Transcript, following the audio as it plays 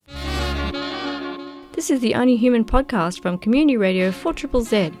This is the Only Human podcast from Community Radio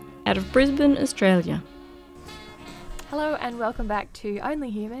 4ZZZ out of Brisbane, Australia. Hello and welcome back to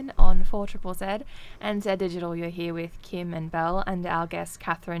Only Human on 4ZZZ and Z Digital. You're here with Kim and Belle and our guest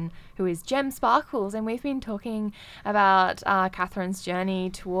Catherine, who is Gem Sparkles, and we've been talking about Catherine's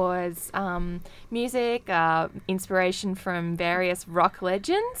journey towards music, inspiration from various rock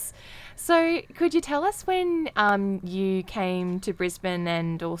legends. So could you tell us when you came to Brisbane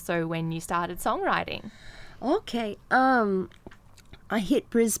and also when you started songwriting? Okay, I hit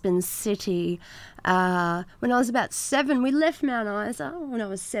Brisbane City when I was about 7. We left Mount Isa when I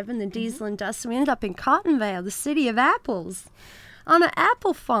was 7, the diesel and dust, and we ended up in Cottonvale, the city of apples, on an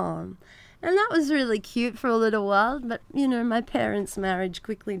apple farm. And that was really cute for a little while, but, you know, my parents' marriage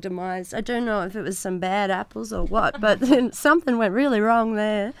quickly demised. I don't know if it was some bad apples or what, but then something went really wrong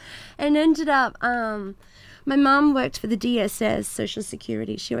there. And ended up, my mum worked for the DSS, Social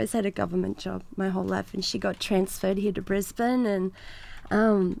Security. She always had a government job my whole life, and she got transferred here to Brisbane, and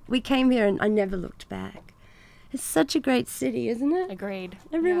we came here and I never looked back. It's such a great city, isn't it? Agreed.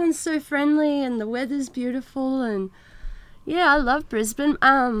 Everyone's so friendly and the weather's beautiful, and yeah, I love Brisbane.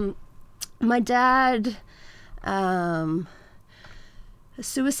 My dad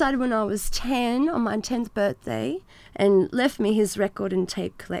suicided when I was 10 on my 10th birthday and left me his record and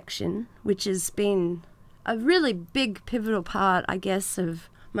tape collection, which has been a really big pivotal part, I guess, of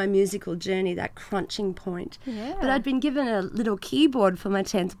my musical journey, that crunching point. Yeah. But I'd been given a little keyboard for my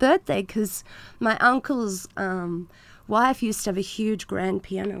 10th birthday because my uncle's wife used to have a huge grand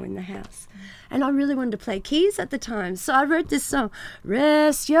piano in the house. And I really wanted to play keys at the time. So I wrote this song,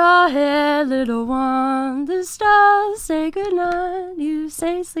 rest your head, little one, the stars say goodnight, you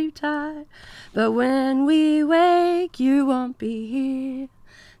say sleep tight, but when we wake, you won't be here.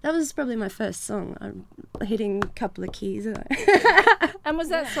 That was probably my first song. I'm hitting a couple of keys. And was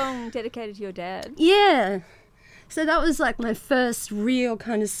that song dedicated to your dad? Yeah. So that was like my first real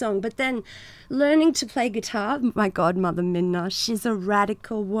kind of song. But then learning to play guitar, my godmother Minna, she's a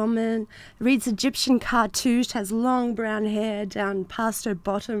radical woman, reads Egyptian cartouche, has long brown hair down past her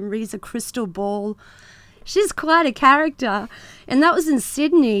bottom, reads a crystal ball. She's quite a character. And that was in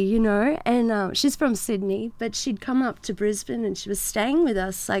Sydney, you know, and she's from Sydney, but she'd come up to Brisbane and she was staying with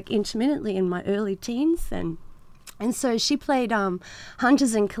us like intermittently in my early teens then. And so she played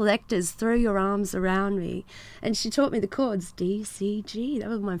Hunters and Collectors, Throw Your Arms Around Me. And she taught me the chords, D, C, G. That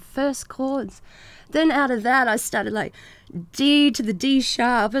was my first chords. Then out of that, I started like D to the D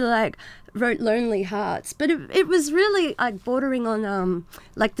sharp and like wrote Lonely Hearts. But it was really like bordering on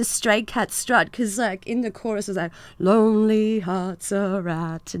like the Stray Cat strut, because like in the chorus it was like, lonely hearts are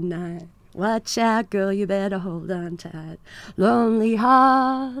out tonight. Watch out, girl, you better hold on tight. Lonely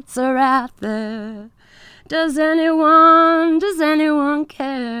hearts are out there. Does anyone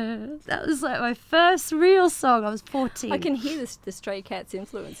care? That was like my first real song. I was 14. I can hear the Stray Cats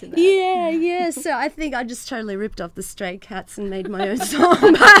influence in that. Yeah. So I think I just totally ripped off the Stray Cats and made my own song.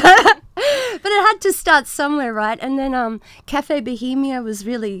 But it had to start somewhere, right? And then Cafe Bohemia was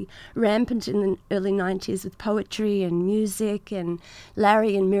really rampant in the early 90s with poetry and music. And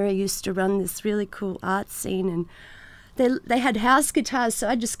Larry and Mira used to run this really cool art scene. And they had house guitars, so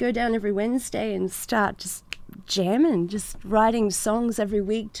I'd just go down every Wednesday and start just jamming, just writing songs every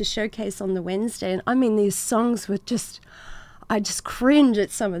week to showcase on the Wednesday. And I mean, these songs were I just cringe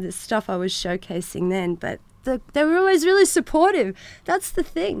at some of this stuff I was showcasing then, but they were always really supportive. That's the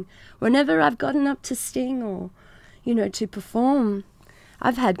thing. Whenever I've gotten up to sing or, you know, to perform,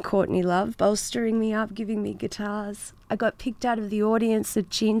 I've had Courtney Love bolstering me up, giving me guitars. I got picked out of the audience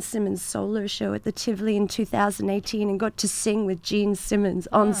at Gene Simmons' solo show at the Tivoli in 2018 and got to sing with Gene Simmons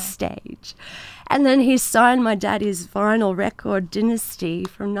on stage. And then he signed my daddy's vinyl record, Dynasty,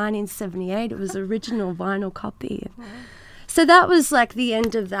 from 1978. It was original vinyl copy. So that was like the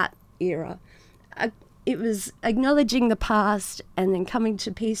end of that era. It was acknowledging the past and then coming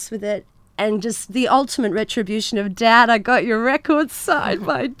to peace with it. And just the ultimate retribution of, Dad, I got your record signed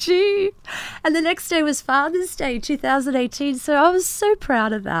by G. And the next day was Father's Day, 2018. So I was so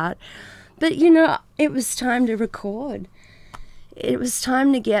proud of that. But, you know, it was time to record. It was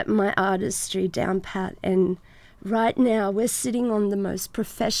time to get my artistry down pat. And right now we're sitting on the most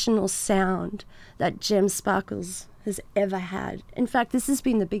professional sound that Gem Sparkles has ever had. In fact, this has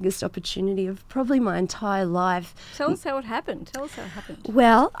been the biggest opportunity of probably my entire life. Tell us how it happened.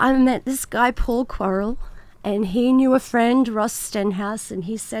 Well, I met this guy, Paul Quarrell, and he knew a friend, Ross Stenhouse, and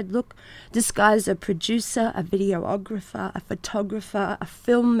he said, look, this guy's a producer, a videographer, a photographer, a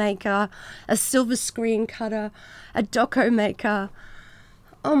filmmaker, a silver screen cutter, a doco maker.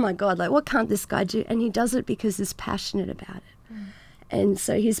 Oh my God, like what can't this guy do? And he does it because he's passionate about it. And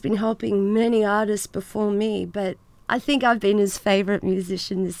so he's been helping many artists before me, but I think I've been his favourite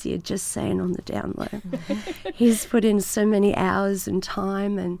musician this year, just saying on the down low. He's put in so many hours and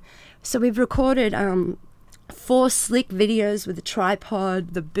time, and so we've recorded 4 slick videos with a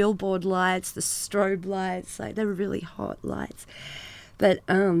tripod, the billboard lights, the strobe lights, like they were really hot lights. But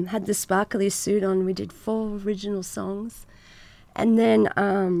had the sparkly suit on. We did 4 original songs. And then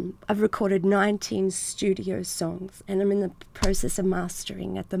I've recorded 19 studio songs, and I'm in the process of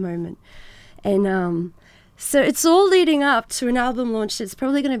mastering at the moment. And so it's all leading up to an album launch that's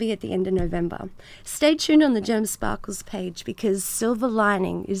probably going to be at the end of November. Stay tuned on the Gem Sparkles page, because Silver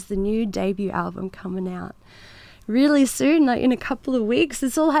Lining is the new debut album coming out really soon, like in a couple of weeks.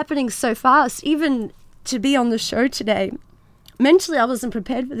 It's all happening so fast. Even to be on the show today, mentally I wasn't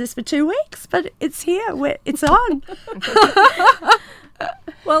prepared for this for 2 weeks, but it's here. It's on.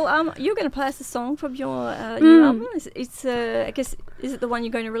 Well, you're going to play us a song from your new album. I guess, is it the one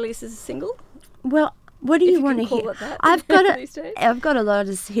you're going to release as a single? Well, what do you want to hear? Call it that I've got these days? I've got a lot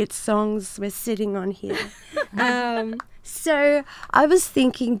of hit songs we're sitting on here. So I was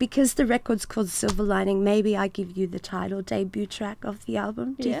thinking, because the record's called Silver Lining, maybe I give you the title debut track of the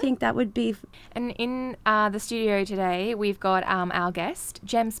album. Do you think that would be? And in the studio today, we've got our guest,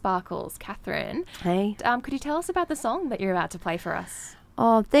 Gem Sparkles, Catherine. Hey. Could you tell us about the song that you're about to play for us?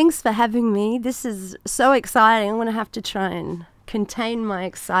 Oh, thanks for having me. This is so exciting. I'm going to have to try and contain my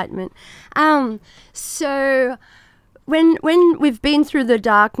excitement. So when we've been through the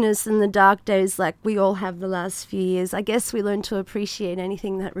darkness and the dark days like we all have the last few years, I guess we learn to appreciate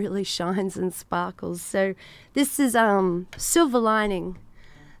anything that really shines and sparkles. So this is Silver Lining,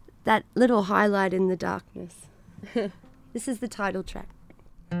 that little highlight in the darkness. This is the title track.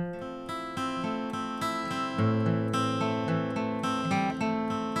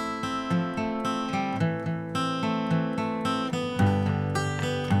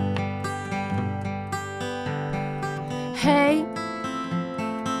 Hey,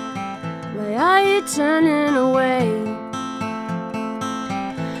 why are you turning away?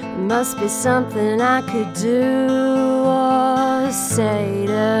 There must be something I could do or say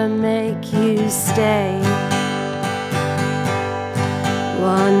to make you stay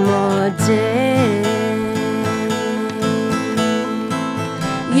one more day.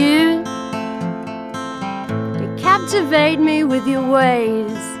 You captivate me with your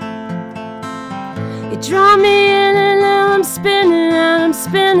ways. You draw me in, and now I'm spinning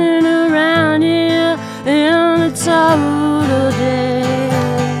around here in a total daze.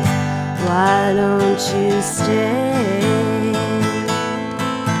 Why don't you stay?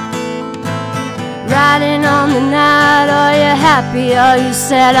 Riding on the night, are you happy, are you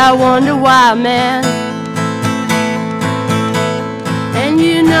sad? I wonder why, man. And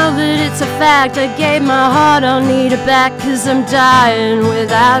you know that it's a fact, I gave my heart, I'll need it back, 'cause I'm dying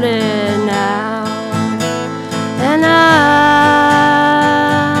without it now. And I'm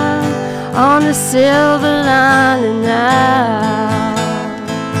on the silver lining now,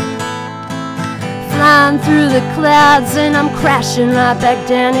 flying through the clouds, and I'm crashing right back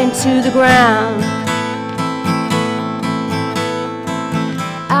down into the ground.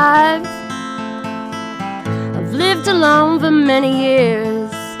 I've lived alone for many years.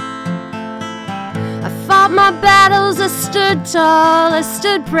 I fought my battles, I stood tall, I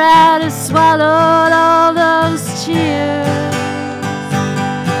stood proud, I swallowed all those tears.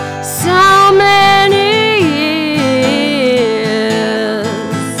 So many years.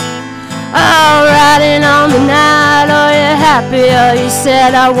 Oh, riding on the night, are you happy, are you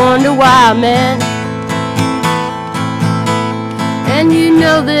sad? I wonder why, man. And you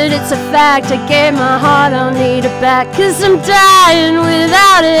know that it's a fact, I gave my heart, I'll need it back, 'cause I'm dying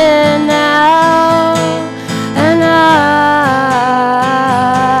without it now. And I'm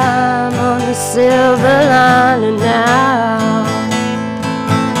on the silver lining now,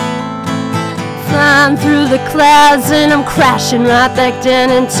 flying through the clouds, and I'm crashing right back down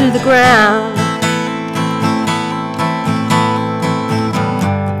into the ground.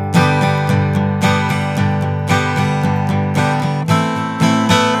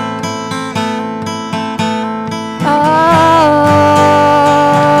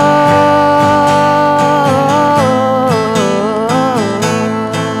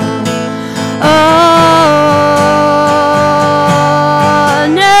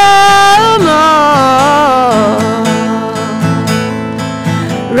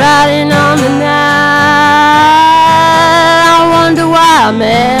 Riding on the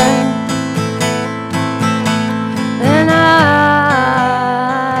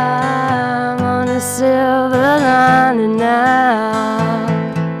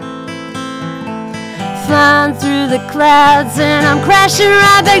clouds, and I'm crashing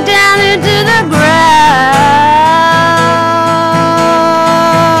right back down into the ground.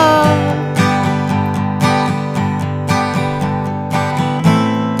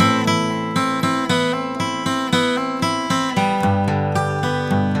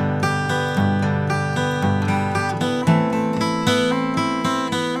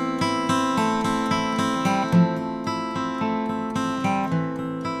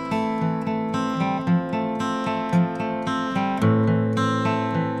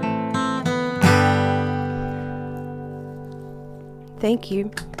 Thank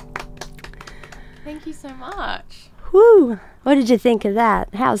you. Thank you so much. Woo! What did you think of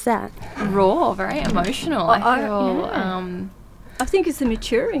that? How's that? Raw, very emotional. I feel. I think it's the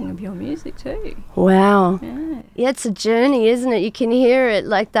maturing of your music too. Wow. Yeah. Yeah, it's a journey, isn't it? You can hear it,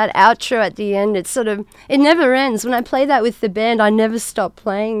 like that outro at the end. It's sort of, it never ends. When I play that with the band, I never stop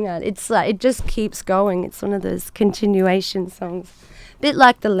playing that. It's like, it just keeps going. It's one of those continuation songs. Bit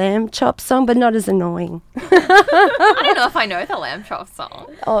like the Lamb Chop song, but not as annoying. I don't know if I know the Lamb Chop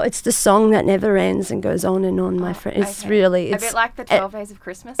song. Oh, it's the song that never ends and goes on and on, my friend. It's really... a bit like the 12 Days of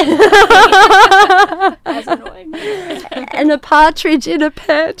Christmas. As annoying. And a partridge in a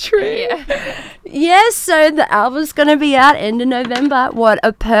pear tree. Yeah. Yes, so the album's going to be out end of November. What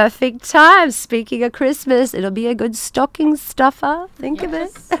a perfect time. Speaking of Christmas, it'll be a good stocking stuffer. Think of it.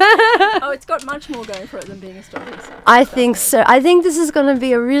 Oh, it's got much more going for it than being a stocking stuffer. I think so. I think this is going to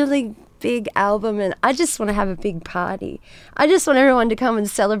be a really big album, and I just want to have a big party. I just want everyone to come and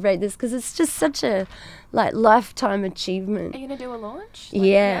celebrate this because it's just such a lifetime achievement. Are you going to do a launch?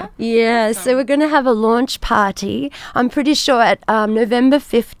 Yeah. Awesome. So we're going to have a launch party. I'm pretty sure at November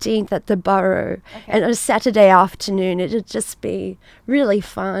 15th at the Borough, and on a Saturday afternoon. It'll just be really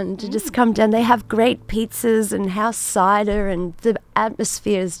fun to just come down. They have great pizzas and house cider, and the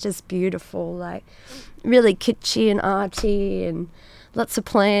atmosphere is just beautiful, like really kitschy and arty, and lots of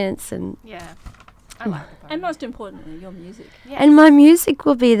plants and. Yeah. I like the And most importantly, your music. And my music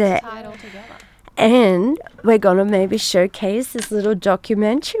will be there. Tie it all together. And we're going to maybe showcase this little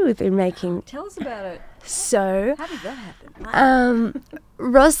documentary we've been making. Tell us about it. So, How did that happen?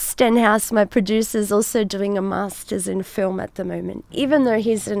 Ross Stenhouse, my producer, is also doing a master's in film at the moment, even though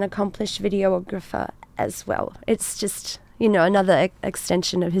he's an accomplished videographer as well. It's just, another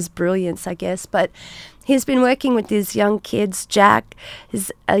extension of his brilliance, I guess. But he's been working with these young kids. Jack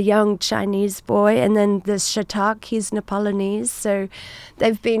is a young Chinese boy, and then there's Shatak, he's Nepalese. So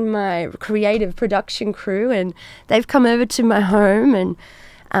they've been my creative production crew, and they've come over to my home,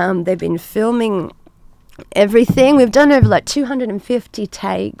 and they've been filming everything. We've done over 250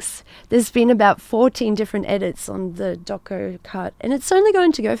 takes. There's been about 14 different edits on the doco cut, and it's only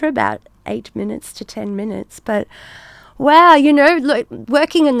going to go for about 8 minutes to 10 minutes. But wow,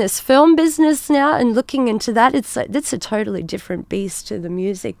 working in this film business now and looking into that, it's a totally different beast to the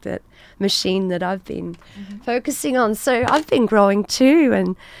music machine that I've been focusing on. So I've been growing too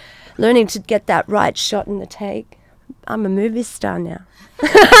and learning to get that right shot in the take. I'm a movie star now. So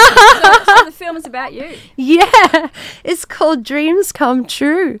the film is about you. Yeah, it's called Dreams Come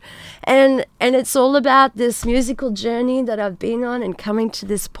True, and it's all about this musical journey that I've been on and coming to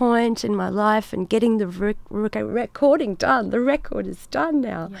this point in my life and getting the recording done. The record is done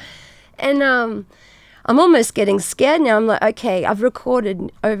now, and I'm almost getting scared now. I'm like, okay, I've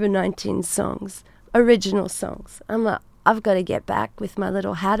recorded over 19 songs, original songs. I'm like, I've got to get back with my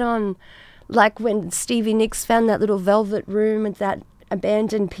little hat on, like when Stevie Nicks found that little velvet room with that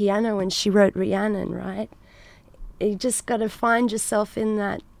abandoned piano when she wrote Rhiannon, right? You just got to find yourself in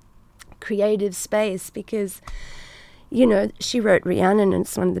that creative space because, she wrote Rhiannon and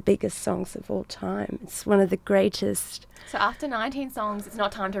it's one of the biggest songs of all time. It's one of the greatest. So after 19 songs, it's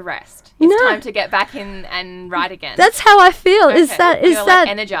not time to rest. It's time to get back in and write again. That's how I feel. Okay. Is that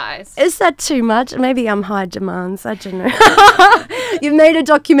energized? Is that too much? Maybe I'm high demands. I don't know. You've made a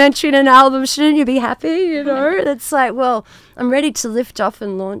documentary and an album. Shouldn't you be happy? It's like, well, I'm ready to lift off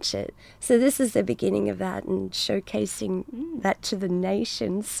and launch it. So this is the beginning of that and showcasing that to the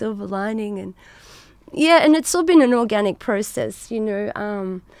nation, Silver Lining. And and it's all been an organic process, I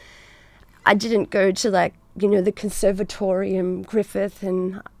didn't go to the Conservatorium, Griffith,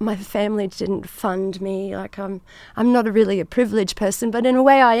 and my family didn't fund me. I'm not really a privileged person, but in a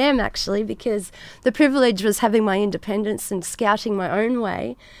way I am actually, because the privilege was having my independence and scouting my own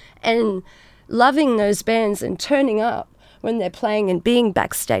way and loving those bands and turning up when they're playing and being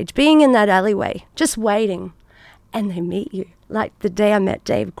backstage, being in that alleyway, just waiting, and they meet you. like the day I met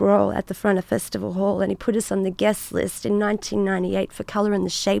Dave Grohl at the front of Festival Hall, and he put us on the guest list in 1998 for Colour and the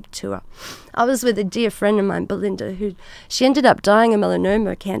Shape tour. I was with a dear friend of mine, Belinda, who she ended up dying of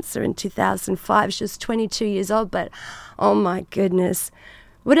melanoma cancer in 2005. She was 22 years old, but oh my goodness.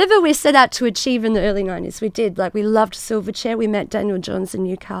 Whatever we set out to achieve in the early 90s, we did. Like, we loved Silverchair. We met Daniel Johns in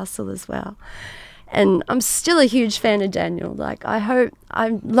Newcastle as well. And I'm still a huge fan of Daniel. Like,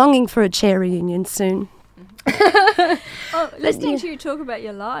 I'm longing for a chair reunion soon. Listening to you talk about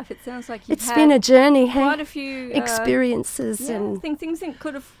your life, it sounds like you've had been a journey, quite a few experiences, and things that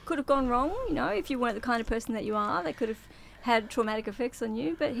could have gone wrong. You know, if you weren't the kind of person that you are, they could have had traumatic effects on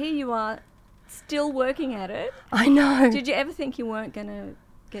you. But here you are, still working at it. I know. Did you ever think you weren't going to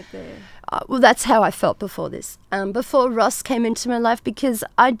get there? Well, that's how I felt before this. Before Ross came into my life, because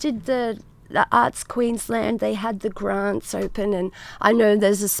I did the Arts Queensland, they had the grants open, and I know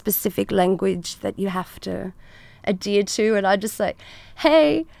there's a specific language that you have to adhere to, and I just like,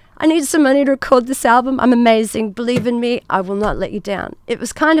 hey, I need some money to record this album. I'm amazing. Believe in me. I will not let you down. It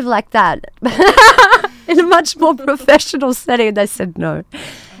was kind of like that in a much more professional setting. They said no.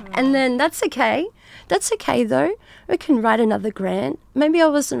 And then that's okay. That's okay, though. We can write another grant. Maybe I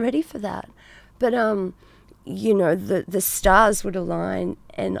wasn't ready for that. But, you know, the stars would align,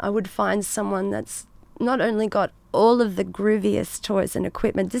 and I would find someone that's not only got all of the grooviest toys and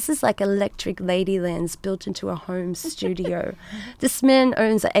equipment. This is like Electric Ladylands built into a home studio. This man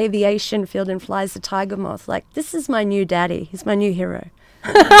owns an aviation field and flies a tiger moth. Like, this is my new daddy. He's my new hero.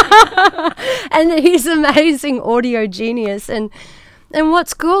 And he's amazing audio genius. And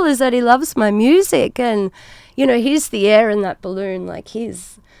what's cool is that he loves my music, and, you know, he's the air in that balloon. Like,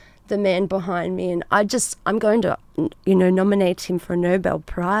 he's the man behind me, and I'm going to, you know, nominate him for a Nobel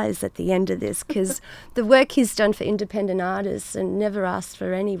Prize at the end of this, because the work he's done for independent artists and never asked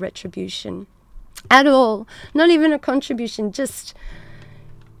for any retribution at all, not even a contribution, just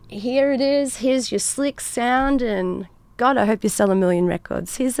here it is, here's your slick sound, and God, I hope you sell 1 million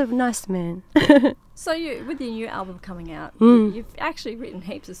records. He's a nice man. So with your new album coming out, you've actually written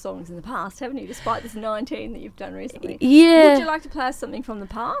heaps of songs in the past, haven't you, despite this 19 that you've done recently? Yeah. Would you like to play us something from the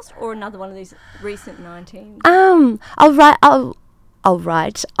past, or another one of these recent 19? I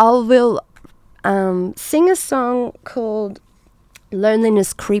will sing a song called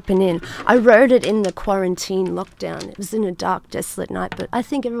Loneliness Creeping In. I wrote it in the quarantine lockdown. It was in a dark, desolate night, but I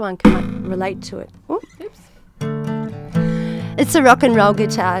think everyone can relate to it. Ooh. Oops. It's a rock and roll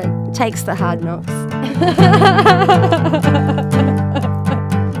guitar. It takes the hard knocks.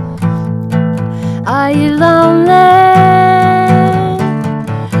 Are you lonely?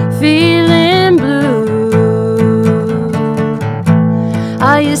 Feeling blue?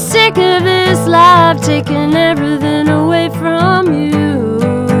 Are you sick of this life taking everything away from you?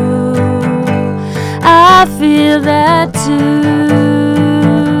 I feel that too.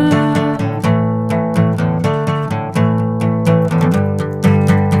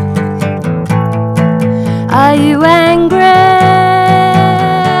 Are you angry,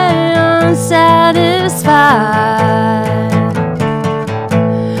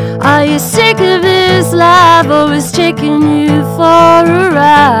 unsatisfied? Are you sick of this life always taking you for a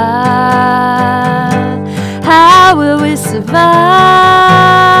ride? How will we survive?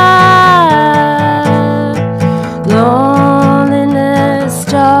 Loneliness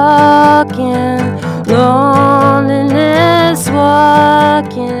talking, loneliness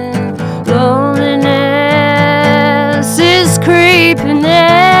walking, loneliness is creeping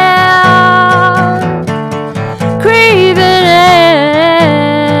in, creeping in.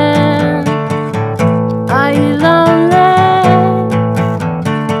 Are you lonely,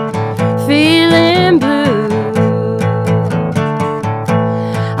 feeling blue?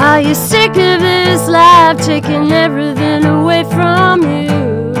 Are you sick of this life taking everything away from you?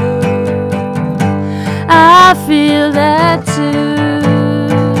 I feel that too.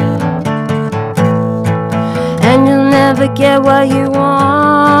 And you'll never get what you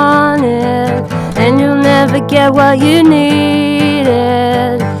wanted, and you'll never get what you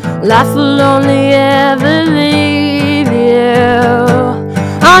needed. Life will only ever leave you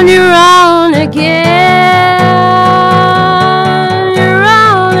on your own again, your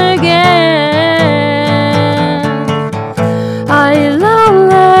own again. Are you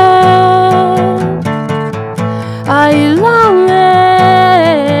lonely? Are you lonely?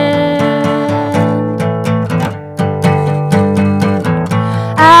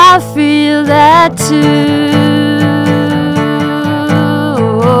 I feel that too.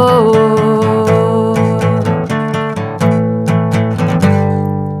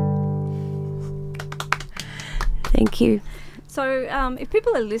 if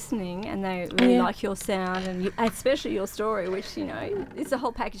people are listening and they really Yeah. like your sound and especially your story, which, you know, it's a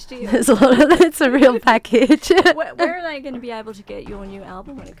whole package deal. There's a lot of, it's a real package. Where are they going to be able to get your new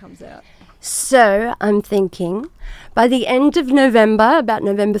album when it comes out? So I'm thinking by the end of November, about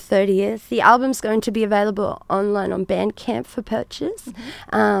November 30th, the album's going to be available online on Bandcamp for purchase.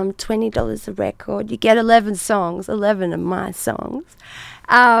 $20 a record. You get 11 songs, 11 of my songs.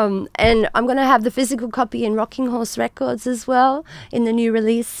 And I'm going to have the physical copy in Rocking Horse Records as well in the new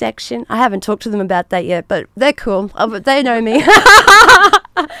release section. I haven't talked to them about that yet, but they're cool. But they know me.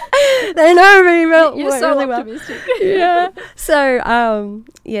 They know me You're so really well. optimistic. Yeah. So,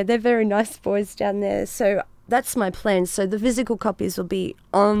 yeah, they're very nice boys down there. So that's my plan. So the physical copies will be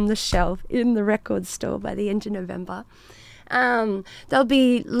on the shelf in the record store by the end of November. There'll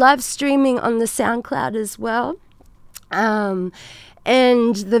be live streaming on the SoundCloud as well. And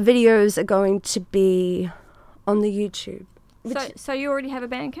the videos are going to be on the YouTube. So you already have a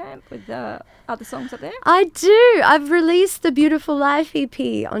Bandcamp with other songs up there? I do. I've released the Beautiful Life EP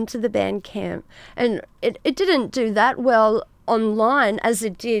onto the Bandcamp, and it didn't do that well online as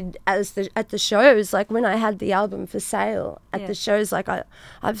it did at the shows. Like when I had the album for sale at the shows, like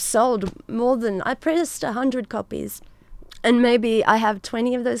I've sold I pressed 100 copies. And maybe I have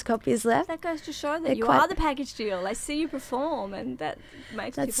 20 of those copies left. That goes to show that They're you quite- are the package deal. They see you perform, and that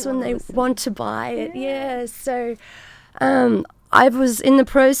makes That's people when they listen. want to buy it. Yeah. So I was in the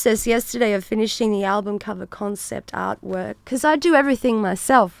process yesterday of finishing the album cover concept artwork because I do everything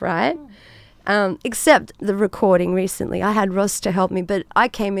myself, right? Except the recording recently. I had Ross to help me, but I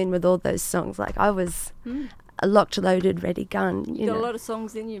came in with all those songs. Like I was a locked, loaded, ready gun. You've You got know. a lot of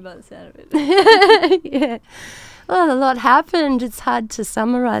songs in you by the sound of it. Yeah. Well, a lot happened. It's hard to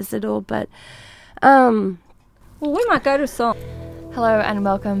summarize it all, but Well, we might go to a song. Hello and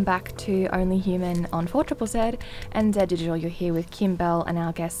welcome back to Only Human on 4ZZZ and Z Digital. You're here with Kim Bell and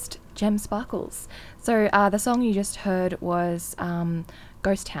our guest Gem Sparkles. So the song you just heard was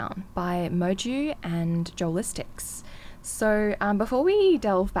Ghost Town by Moju and Joelistics. So before we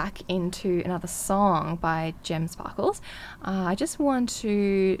delve back into another song by Gem Sparkles, I just want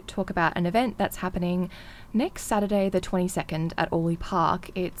to talk about an event that's happening next Saturday the 22nd at Orley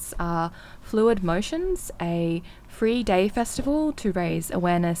Park. It's Fluid Motions, a free day festival to raise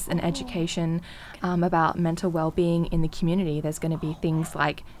awareness and education about mental well-being in the community. There's going to be things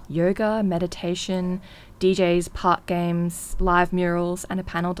like yoga, meditation, DJs, park games, live murals, and a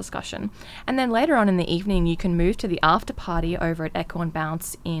panel discussion. And then later on in the evening, you can move to the after party over at Echo and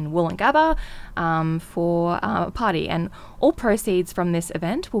Bounce in Wollongabba for a party. And all proceeds from this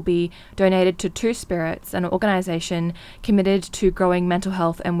event will be donated to Two Spirits, an organisation committed to growing mental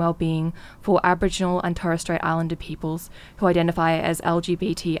health and well-being for Aboriginal and Torres Strait Islander peoples who identify as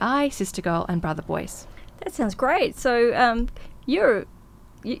LGBTI, sister girl, and brother boys. That sounds great. So you're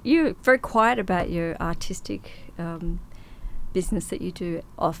very quiet about your artistic business that you do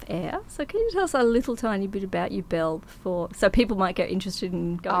off air. So can you tell us a little tiny bit about you, Belle, so people might get interested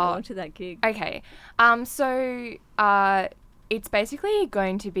in going on to that gig? Okay. It's basically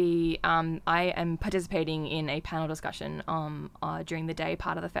going to be, I am participating in a panel discussion during the day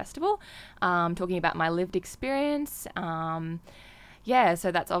part of the festival, talking about my lived experience. So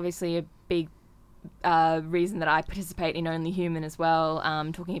that's obviously a big reason that I participate in Only Human as well,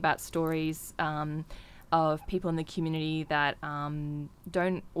 talking about stories of people in the community that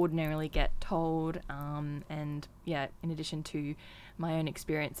don't ordinarily get told, and in addition to my own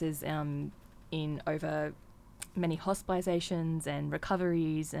experiences in over many hospitalizations and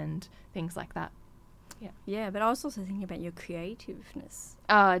recoveries and things like that. Yeah, but I was also thinking about your creativeness.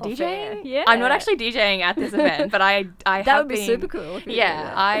 DJing? Yeah. I'm not actually DJing at this event, but I That have would be been, super cool. If you Yeah,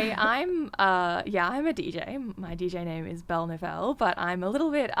 did that. I'm a DJ. My DJ name is Belle Novelle, but I'm a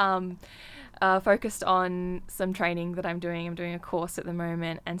little bit focused on some training that I'm doing. I'm doing a course at the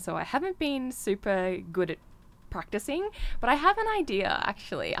moment, and so I haven't been super good at practicing, but I have an idea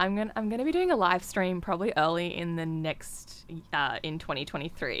actually. I'm gonna be doing a live stream probably early in the next in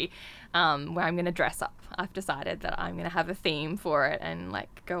 2023, where I'm gonna dress up. I've decided that I'm gonna have a theme for it and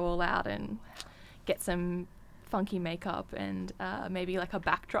like go all out and get some funky makeup and maybe like a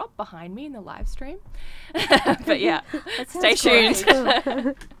backdrop behind me in the live stream. But yeah, stay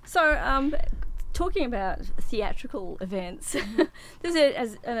tuned. So, talking about theatrical events, there's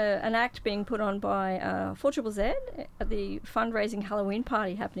an act being put on by 4ZZZ at the fundraising Halloween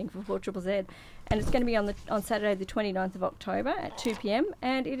party happening for 4ZZZ, and it's going to be on Saturday the 29th of October at 2 p.m.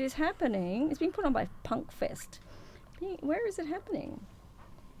 and it's being put on by Punk Fest. Where is it happening?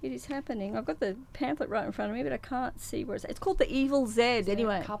 It is happening. I've got the pamphlet right in front of me, but I can't see where it's called the Evil Z,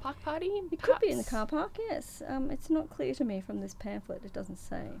 anyway. Car park party? It could be in the car park, yes. It's not clear to me from this pamphlet. It doesn't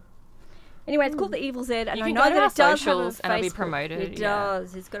say. Anyway, it's called the Evil Z, and You I can know go to that our it does have a socials and it'll be Facebook. promoted, It yeah.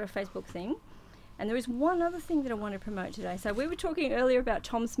 does. It's got a Facebook thing. And there is one other thing that I want to promote today. So we were talking earlier about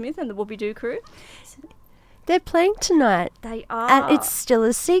Tom Smith and the Whoopie Doo Crew. They're playing tonight, They are. and it's still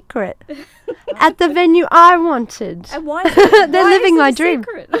a secret at the venue I wanted. And why is it, They're why living is it my a dream.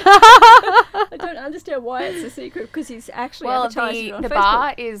 secret? I don't understand why it's a secret, because he's actually Well, advertising it on the Facebook.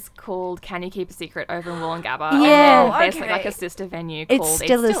 bar is called Can You Keep a Secret over in Wollongabba. Yeah. And then there's Okay. like a sister venue It's called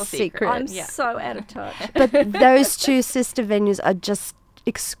still a It's Still a Secret. secret. I'm Yeah. so out of touch. But those two sister venues are just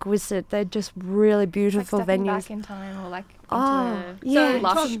exquisite. They're just really Like beautiful stepping venues. back in time or like into Oh, a yeah.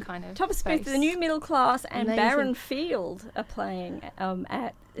 lush Tom- kind of Tom Smith, space. the New Middle Class, and Amazing. Baron Field are playing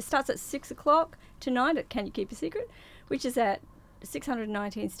it starts at 6 o'clock tonight at Can You Keep a Secret, which is at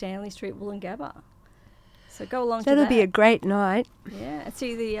 619 Stanley Street, Wollongabba. So go along to That'll that. be a great night. Yeah, and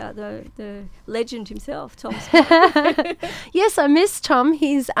see the legend himself, Tom Smith. Yes, I miss Tom.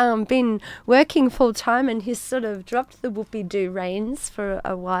 He's been working full time and he's sort of dropped the Whoopie Doo reins for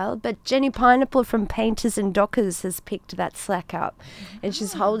a while. But Jenny Pineapple from Painters and Dockers has picked that slack up, and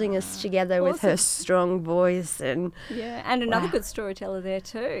she's holding us together with her Awesome. strong voice. And Yeah, and another Wow. good storyteller there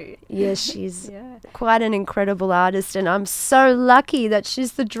too. yeah, she's Yeah. quite an incredible artist, and I'm so lucky that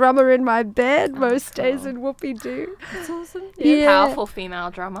she's the drummer in my band most days cool. in Whoopie Doo. That's awesome. Yeah. Powerful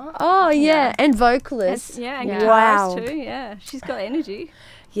female drummer. Oh yeah, Yeah. and And, vocalist. yeah, and Yeah. guitars Wow. too. Yeah, she's got energy.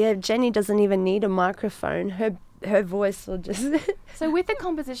 Yeah, Jenny doesn't even need a microphone. Her voice will just. So with the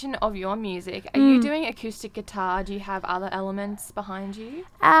composition of your music, are you doing acoustic guitar? Do you have other elements behind you?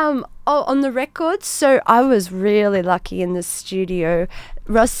 On the record, so I was really lucky in the studio.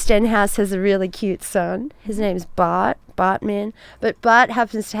 Ross Stenhouse has a really cute son. His name's Bartman. But Bart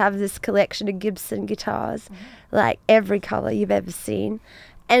happens to have this collection of Gibson guitars, like every colour you've ever seen.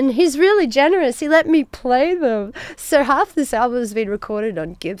 And he's really generous. He let me play them. So half this album has been recorded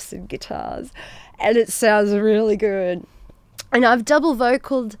on Gibson guitars, and it sounds really good. And I've double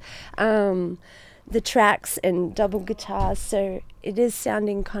vocaled the tracks and double guitars, so it is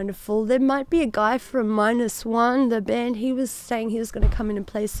sounding kind of full. There might be a guy from -1, the band. He was saying he was going to come in and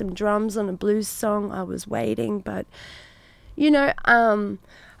play some drums on a blues song. I was waiting, but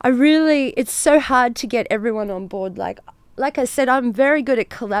it's so hard to get everyone on board. Like I said, I'm very good at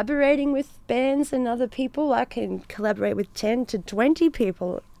collaborating with bands and other people. I can collaborate with 10 to 20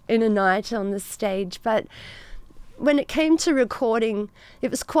 people in a night on the stage, but when it came to recording, it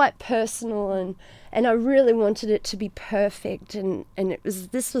was quite personal, and I really wanted it to be perfect, and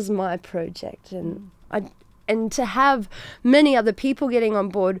this was my project, and to have many other people getting on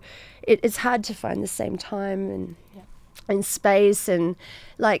board, it's hard to find the same time and space, and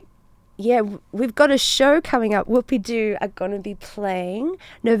we've got a show coming up. Whoopie Doo are going to be playing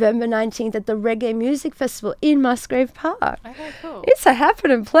November 19th at the Reggae Music Festival in Musgrave Park. Okay, cool. It's a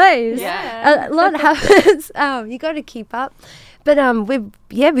happening place. Yeah. A lot happens. You got to keep up. But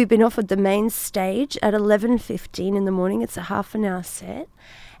we've been offered the main stage at 11:15 in the morning. It's a half an hour set.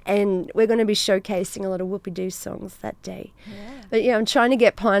 And we're going to be showcasing a lot of Whoopie Doo songs that day. Yeah. But I'm trying to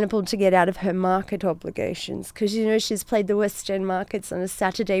get Pineapple to get out of her market obligations, because she's played the West End markets on a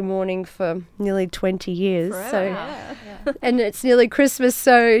Saturday morning for nearly 20 years. Forever, Yeah. And it's nearly Christmas,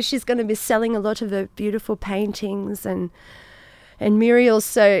 so she's going to be selling a lot of her beautiful paintings and murals.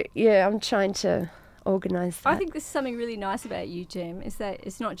 So I'm trying to organise that. I think this is something really nice about you, Jem, is that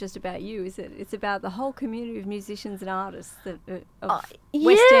it's not just about you, is it? It's about the whole community of musicians and artists of West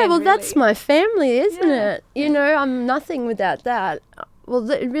yeah, End, well, that's really. my family, isn't Yeah. it? I'm nothing without that.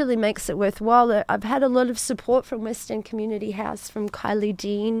 Well, it really makes it worthwhile. I've had a lot of support from West End Community House, from Kylie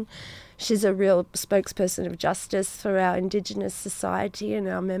Dean. She's a real spokesperson of justice for our Indigenous society and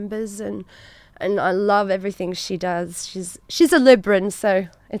our members, and I love everything she does. She's a Libran, so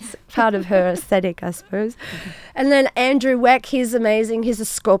it's part of her aesthetic, I suppose. And then Andrew Weck, he's amazing. He's a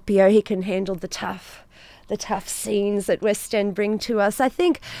Scorpio. He can handle the tough scenes that West End bring to us. I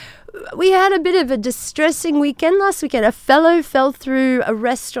think we had a bit of a distressing weekend last weekend. A fellow fell through a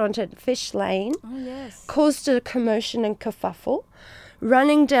restaurant at Fish Lane, Oh, yes. caused a commotion and kerfuffle,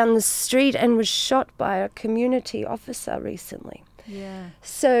 running down the street, and was shot by a community officer recently. Yeah.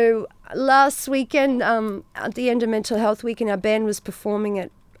 So last weekend, at the end of Mental Health Week, and our band was performing at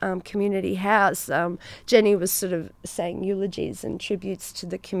Community House, Jenny was sort of saying eulogies and tributes to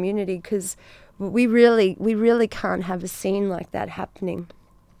the community, because we really can't have a scene like that happening.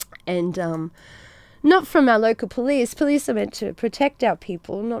 And not from our local police. Police are meant to protect our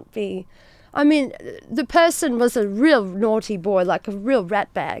people, not be I mean, the person was a real naughty boy, like a real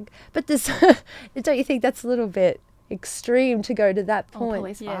rat bag. But this, don't you think that's a little bit extreme to go to that point?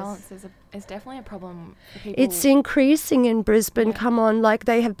 Police violence is definitely a problem for people. It's increasing in Brisbane. Come on, like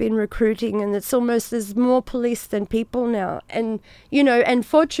they have been recruiting, and it's almost there's more police than people now. And and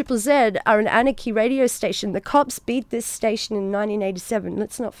 4ZZZ are an anarchy radio station. The cops beat this station in 1987.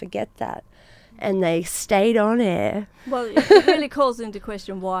 Let's not forget that. And they stayed on air. Well, it really calls into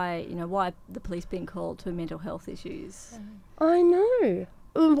question why the police being called for mental health issues. I know.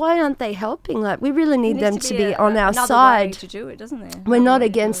 Why aren't they helping? Like, we really need them to be on our another side. way to do it, doesn't there? We're not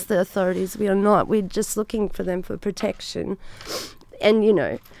against the authorities. We are not. We're just looking for them for protection.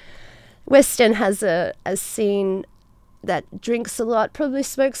 And, West End has a scene that drinks a lot, probably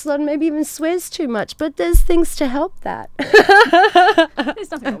smokes a lot, and maybe even swears too much. But there's things to help that. There's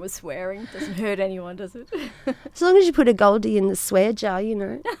nothing wrong with swearing. It doesn't hurt anyone, does it? As long as you put a Goldie in the swear jar,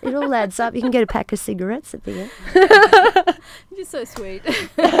 it all adds up. You can get a pack of cigarettes at the end. You're so sweet.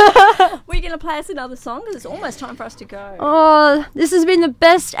 We're going to play us another song because it's almost time for us to go. Oh, this has been the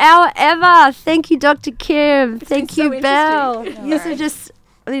best hour ever. Thank you, Dr. Kim. Thank you, so Belle. interesting. You are just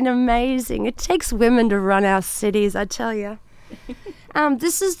been amazing. It takes women to run our cities, I tell you.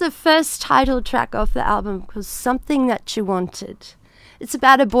 This is the first title track off the album called Something That You Wanted. It's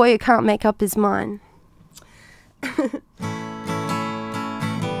about a boy who can't make up his mind.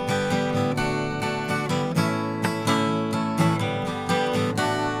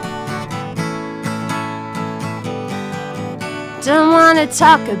 Don't want to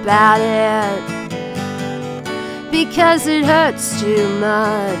talk about it because it hurts too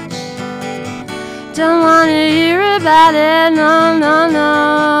much. Don't want to hear about it, no, no,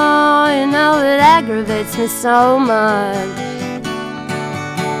 no. It aggravates me so much.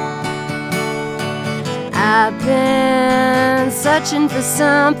 I've been searching for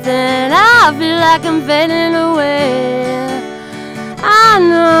something. I feel like I'm fading away. I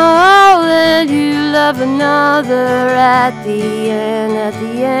know that you love another at the end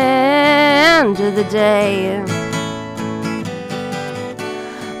of the day.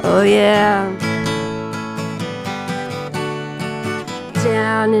 Oh yeah.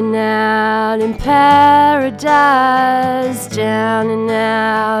 Down and out in paradise, down and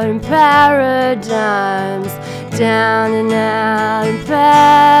out in paradigms, down and out in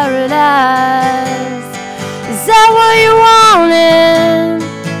paradise. Is that what you wanted?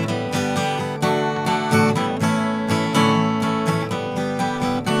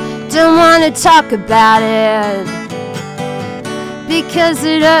 Don't want to talk about it because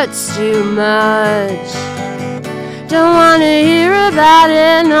it hurts too much. Don't want to hear about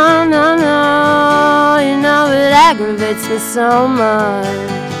it, no, no, no. It aggravates me so much.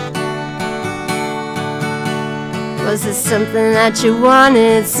 Was it something that you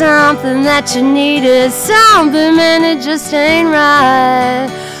wanted, something that you needed, something, man, it just ain't right?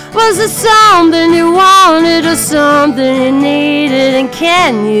 Was it something you wanted or something you needed, and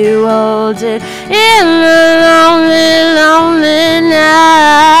can you hold it in the lonely, lonely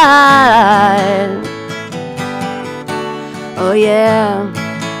night? Oh yeah.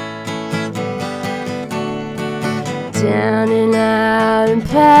 Down and out in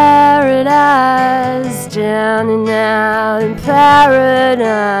paradise, down and out in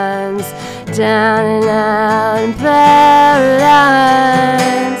paradigms, down and out in paradise.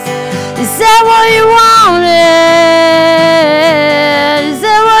 Is that what you wanted? Is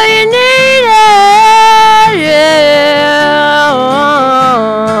that what you needed? Yeah.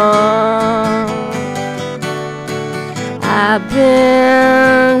 I've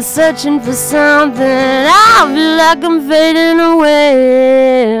been searching for something. I feel like I'm fading away.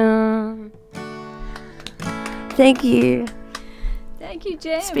 Thank you. Thank you,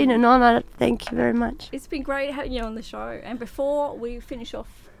 Jem. It's been an honour. Thank you very much. It's been great having you on the show. And before we finish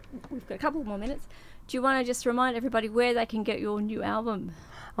off, we've got a couple more minutes. Do you want to just remind everybody where they can get your new album?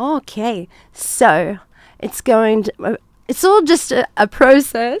 Okay, so it's all just a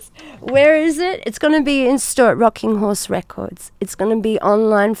process. Where is it? It's going to be in store at Rocking Horse Records. It's going to be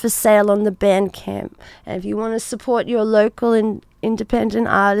online for sale on the Bandcamp. And if you want to support your local and independent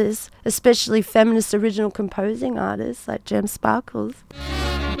artists, especially feminist original composing artists like Jem Sparkles.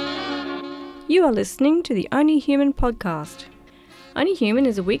 You are listening to the Only Human podcast. Only Human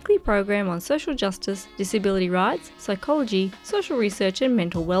is a weekly program on social justice, disability rights, psychology, social research and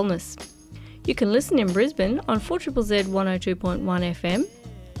mental wellness. You can listen in Brisbane on 4ZZZ 102.1 FM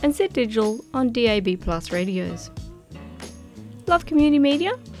and Z Digital on DAB Plus radios. Love community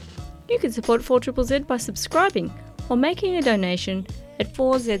media? You can support 4ZZZ by subscribing or making a donation at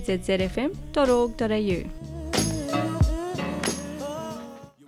 4ZZZFM.org.au.